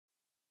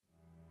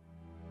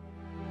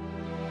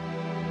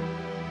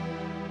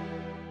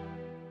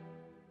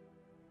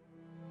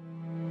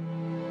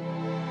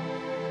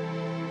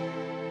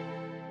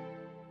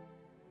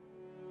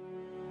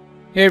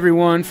Hey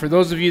everyone, for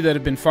those of you that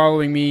have been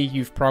following me,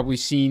 you've probably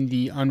seen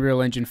the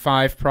Unreal Engine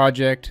 5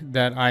 project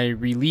that I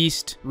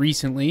released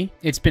recently.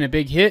 It's been a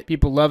big hit,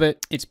 people love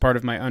it. It's part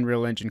of my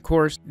Unreal Engine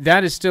course.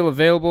 That is still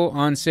available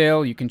on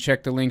sale. You can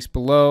check the links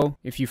below.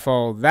 If you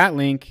follow that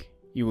link,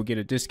 you will get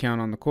a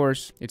discount on the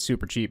course. It's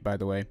super cheap, by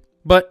the way.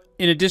 But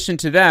in addition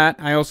to that,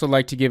 I also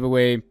like to give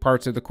away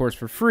parts of the course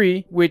for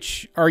free,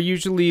 which are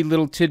usually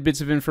little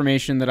tidbits of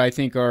information that I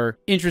think are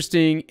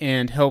interesting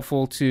and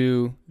helpful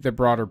to the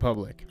broader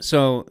public.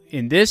 So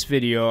in this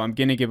video, I'm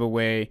going to give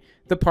away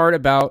the part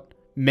about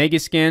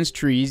Megascans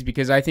Trees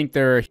because I think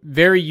they're a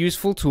very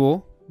useful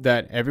tool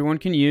that everyone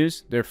can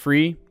use. They're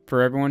free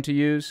for everyone to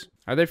use.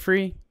 Are they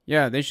free?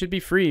 Yeah, they should be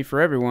free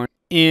for everyone.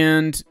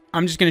 And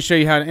I'm just going to show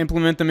you how to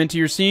implement them into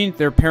your scene.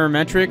 They're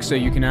parametric, so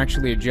you can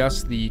actually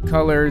adjust the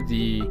color,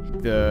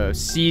 the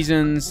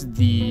seasons,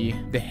 the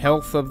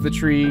health of the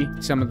tree,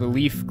 some of the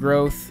leaf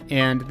growth,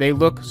 and they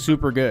look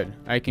super good.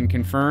 I can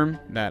confirm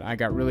that I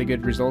got really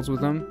good results with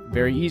them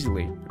very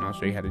easily, and I'll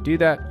show you how to do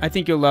that. I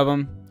think you'll love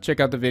them. Check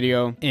out the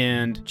video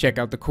and check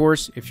out the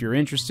course if you're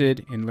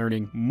interested in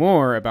learning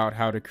more about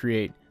how to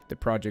create the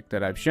project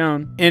that I've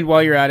shown. And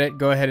while you're at it,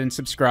 go ahead and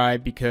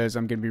subscribe because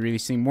I'm going to be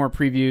releasing more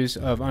previews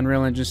of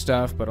Unreal Engine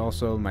stuff, but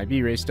also my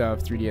V-Ray stuff,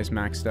 3ds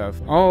Max stuff,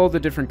 all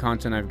the different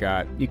content I've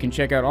got. You can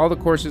check out all the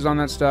courses on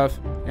that stuff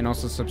and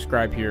also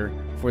subscribe here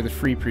for the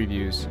free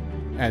previews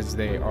as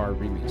they are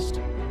released.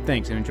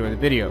 Thanks and enjoy the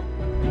video.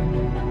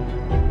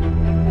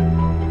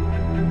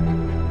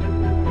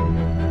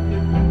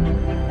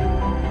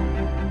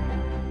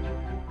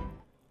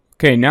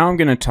 Okay, now I'm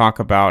going to talk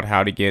about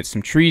how to get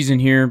some trees in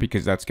here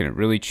because that's going to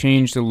really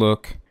change the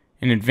look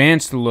and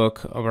advance the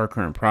look of our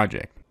current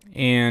project.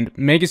 And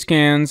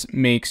Megascans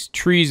makes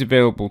trees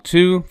available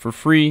too for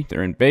free.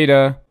 They're in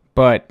beta,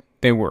 but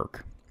they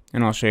work.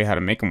 And I'll show you how to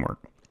make them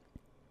work.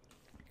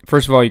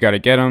 First of all, you got to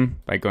get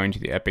them by going to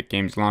the Epic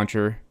Games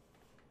Launcher,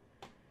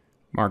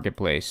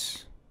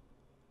 Marketplace.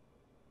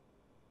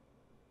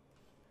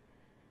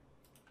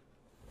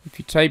 If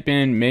you type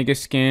in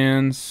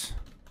Megascans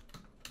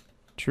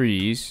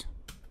Trees,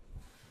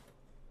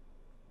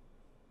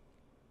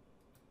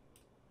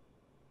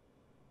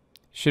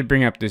 should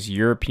bring up this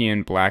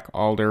European black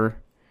alder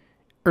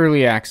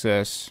early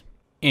access,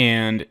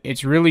 and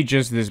it's really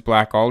just this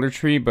black alder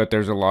tree, but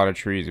there's a lot of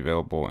trees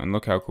available, and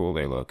look how cool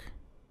they look.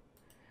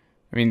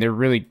 I mean, they're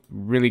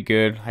really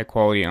good, high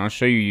quality, and I'll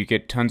show you, you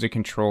get tons of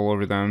control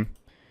over them,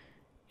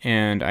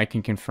 and I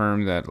can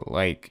confirm that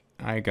like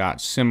I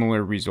got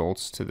similar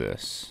results to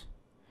this.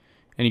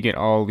 And you get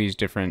all these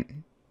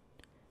different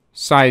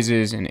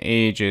sizes and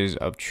ages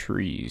of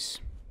trees.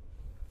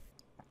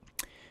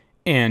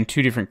 And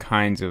two different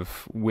kinds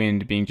of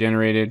wind being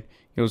generated.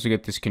 You also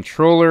get this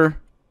controller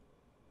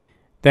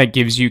that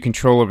gives you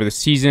control over the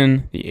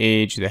season, the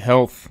age, the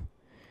health,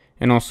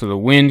 and also the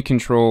wind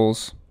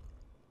controls.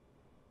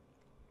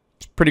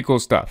 It's pretty cool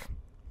stuff.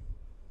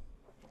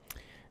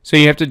 So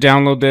you have to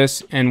download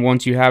this, and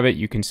once you have it,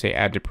 you can say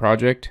add to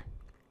project.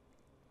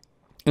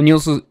 And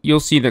you'll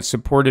see that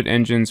supported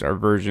engines are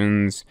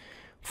versions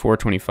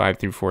 425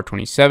 through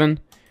 427.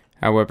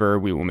 However,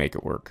 we will make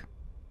it work.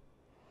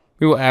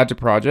 We will add to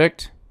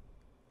project,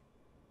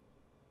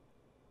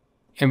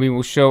 and we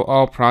will show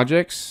all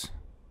projects.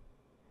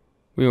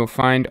 We will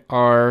find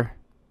our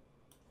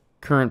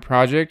current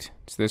project.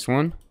 It's this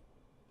one.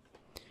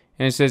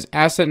 And it says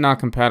asset not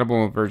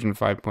compatible with version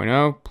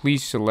 5.0.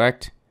 Please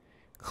select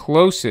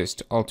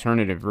closest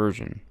alternative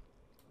version.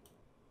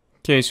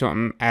 Okay, so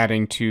I'm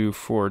adding to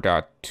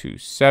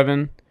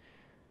 4.27.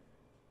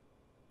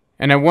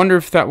 And I wonder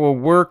if that will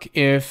work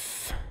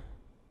if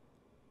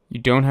you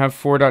don't have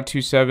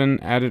 4.27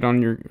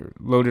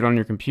 loaded on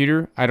your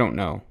computer. I don't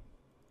know.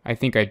 I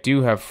think I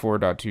do have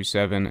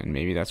 4.27, and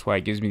maybe that's why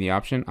it gives me the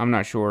option. I'm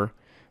not sure,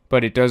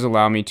 but it does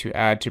allow me to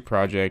add to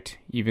project,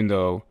 even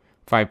though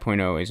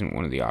 5.0 isn't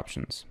one of the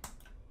options.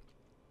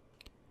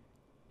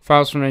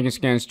 Files from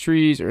Megascans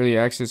Trees, early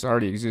access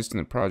already exist in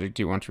the project.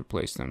 Do you want to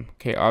replace them?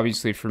 Okay,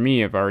 obviously for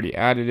me, I've already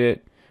added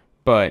it,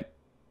 but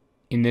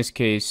in this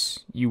case,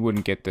 you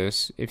wouldn't get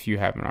this if you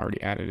haven't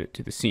already added it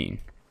to the scene.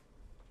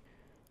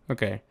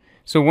 Okay.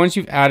 So once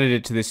you've added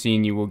it to the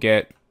scene, it will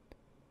go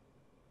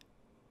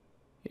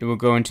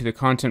into the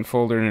content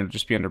folder, and it'll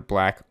just be under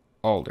black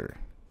alder.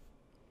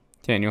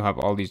 Okay, and you'll have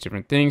all these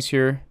different things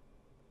here.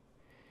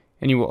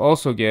 And you will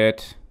also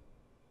get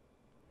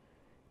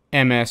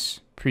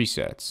MS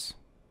presets.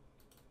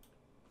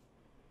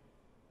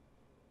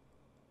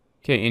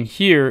 Okay, and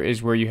here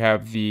is where you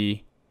have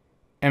the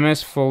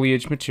MS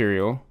foliage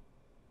material,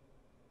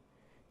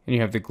 and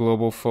you have the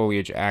global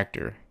foliage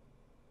actor.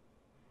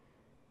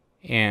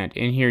 And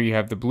in here you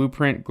have the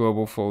blueprint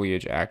global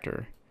foliage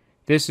actor.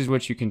 This is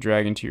what you can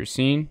drag into your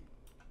scene.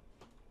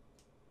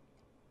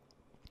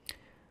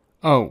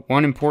 Oh,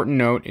 one important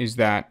note is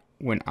that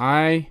when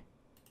I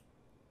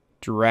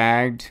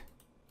dragged,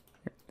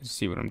 let's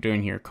see what I'm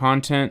doing here,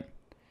 content,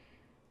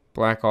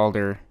 black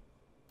alder,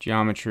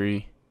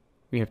 geometry,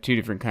 we have two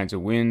different kinds of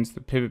winds,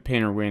 the pivot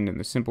painter wind and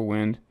the simple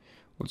wind.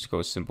 We'll just go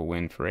with simple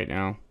wind for right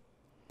now.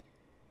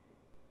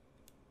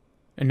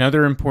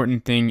 Another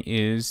important thing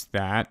is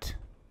that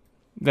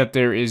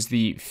there is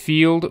the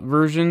field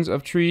versions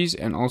of trees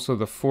and also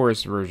the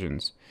forest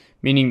versions.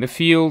 Meaning the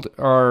field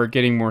are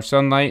getting more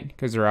sunlight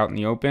because they're out in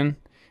the open,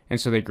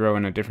 and so they grow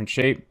in a different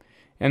shape.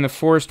 And the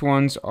forest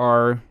ones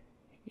are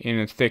in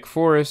a thick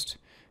forest,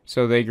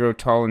 so they grow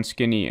tall and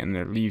skinny, and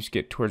their leaves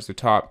get towards the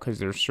top because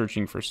they're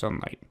searching for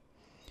sunlight.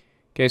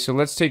 Okay, so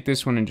let's take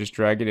this one and just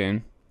drag it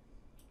in.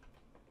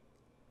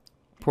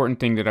 Important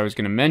thing that I was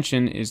going to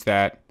mention is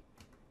that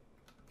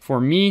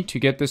for me to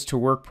get this to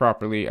work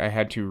properly, I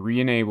had to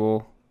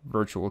re-enable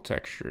virtual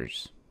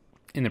textures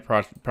in the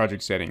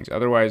project settings.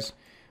 Otherwise,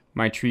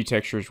 my tree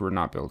textures were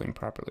not building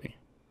properly.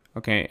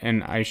 Okay,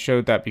 and I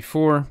showed that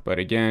before, but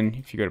again,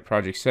 if you go to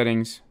project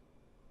settings,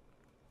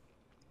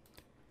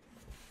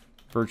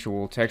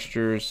 virtual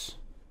textures,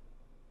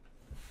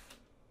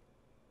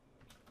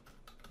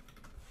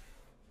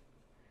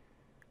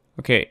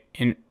 okay,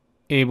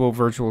 enable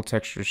virtual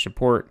texture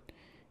support.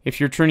 If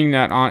you're turning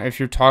that on, if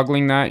you're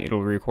toggling that,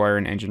 it'll require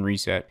an engine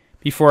reset.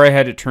 Before I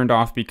had it turned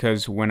off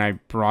because when I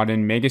brought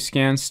in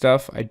Megascans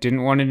stuff, I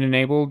didn't want it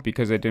enabled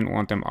because I didn't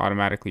want them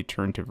automatically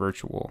turned to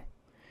virtual,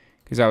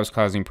 because that was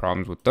causing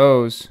problems with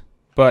those.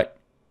 But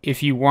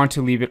if you want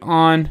to leave it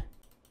on,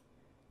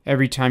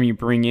 every time you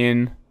bring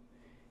in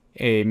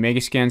a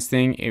Megascans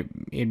thing,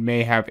 it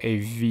may have a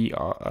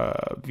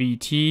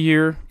VT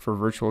here for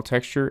virtual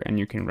texture, and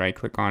you can right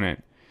click on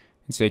it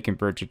and say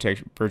convert to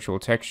virtual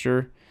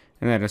texture,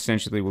 and that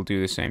essentially will do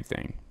the same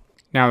thing.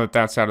 Now that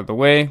that's out of the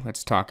way,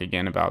 let's talk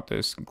again about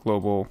this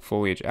global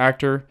foliage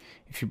actor.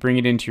 If you bring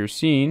it into your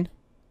scene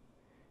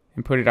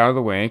and put it out of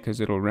the way,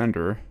 because it'll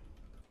render.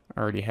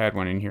 I already had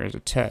one in here as a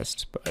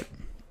test, but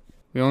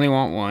we only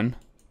want one.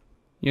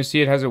 You'll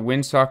see it has a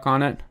windsock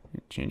on it.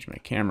 Change my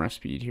camera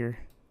speed here.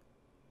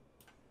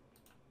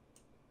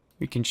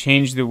 We can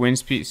change the wind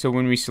speed. So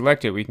when we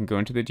select it, we can go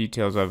into the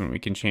details of it and we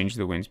can change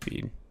the wind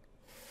speed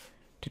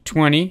to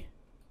 20.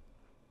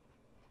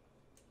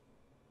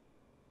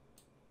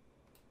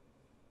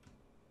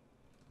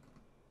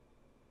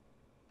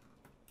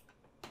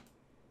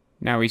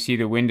 Now we see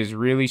the wind is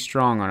really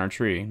strong on our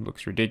tree.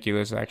 Looks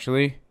ridiculous,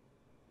 actually.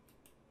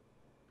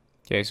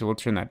 Okay, so we'll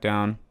turn that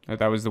down. Oh,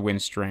 that was the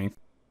wind strength.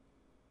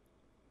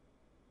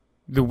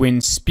 The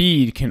wind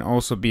speed can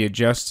also be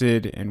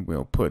adjusted, and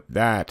we'll put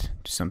that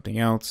to something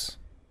else.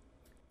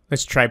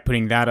 Let's try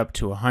putting that up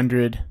to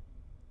 100.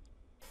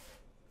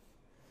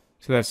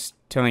 So that's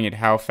telling it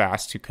how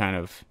fast to kind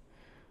of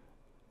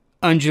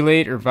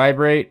undulate or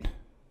vibrate.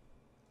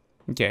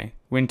 Okay,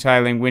 wind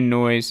tiling, wind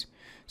noise.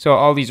 So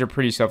all these are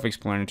pretty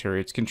self-explanatory.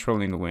 It's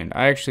controlling the wind.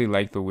 I actually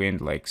like the wind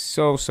like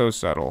so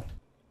subtle.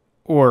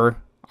 Or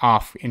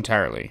off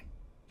entirely.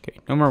 Okay,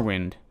 no more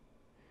wind.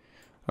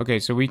 Okay,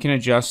 so we can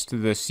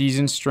adjust the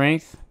season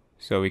strength.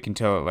 So we can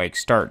tell it like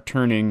start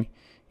turning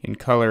in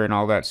color and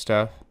all that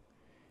stuff.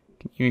 You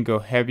can even go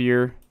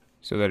heavier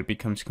so that it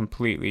becomes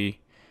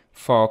completely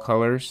fall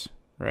colors,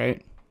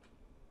 right?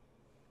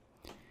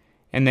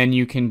 And then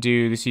you can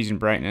do the season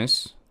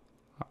brightness,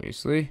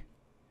 obviously.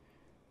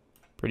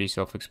 Pretty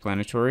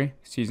self-explanatory.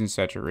 Season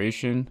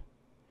saturation.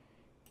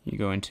 You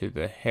go into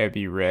the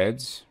heavy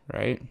reds,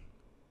 right?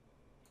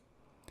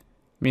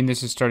 I mean,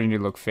 this is starting to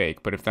look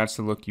fake, but if that's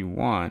the look you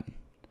want,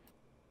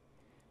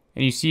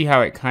 and you see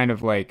how it kind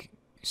of like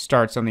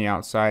starts on the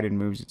outside and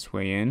moves its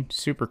way in,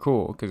 super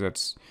cool, because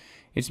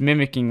it's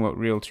mimicking what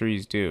real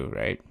trees do,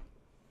 right?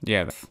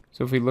 Yeah.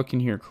 So if we look in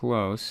here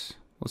close,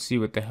 we'll see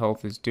what the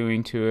health is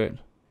doing to it.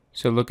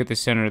 So look at the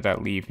center of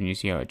that leaf and you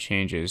see how it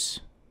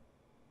changes.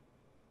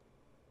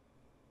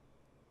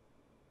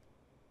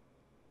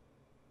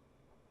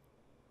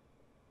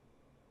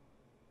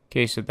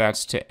 Okay, so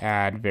that's to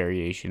add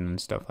variation and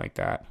stuff like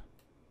that.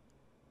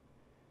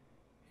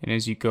 And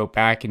as you go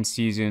back in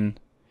season,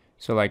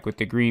 so like with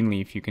the green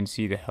leaf, you can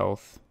see the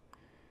health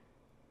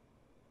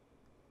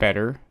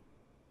better.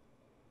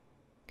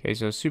 Okay,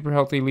 so super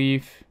healthy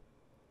leaf,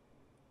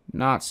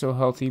 not so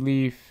healthy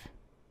leaf,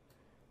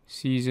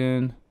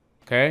 season.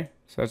 Okay,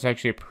 so that's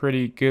actually a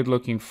pretty good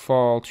looking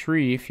fall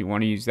tree if you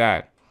want to use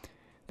that.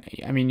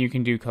 I mean, you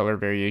can do color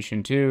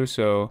variation too,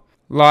 so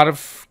a lot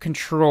of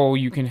control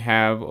you can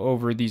have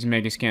over these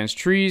Megascans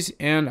trees,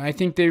 and I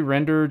think they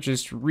render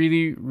just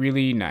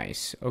really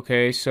nice.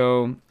 Okay,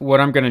 so what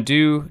I'm gonna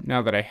do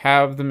now that I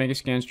have the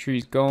Megascans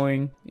trees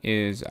going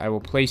is I will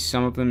place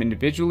some of them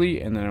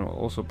individually, and then I will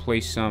also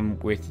place some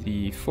with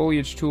the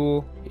foliage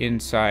tool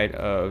inside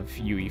of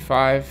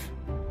UE5,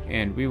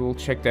 and we will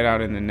check that out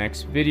in the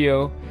next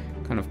video,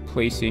 kind of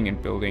placing and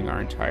building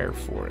our entire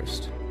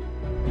forest.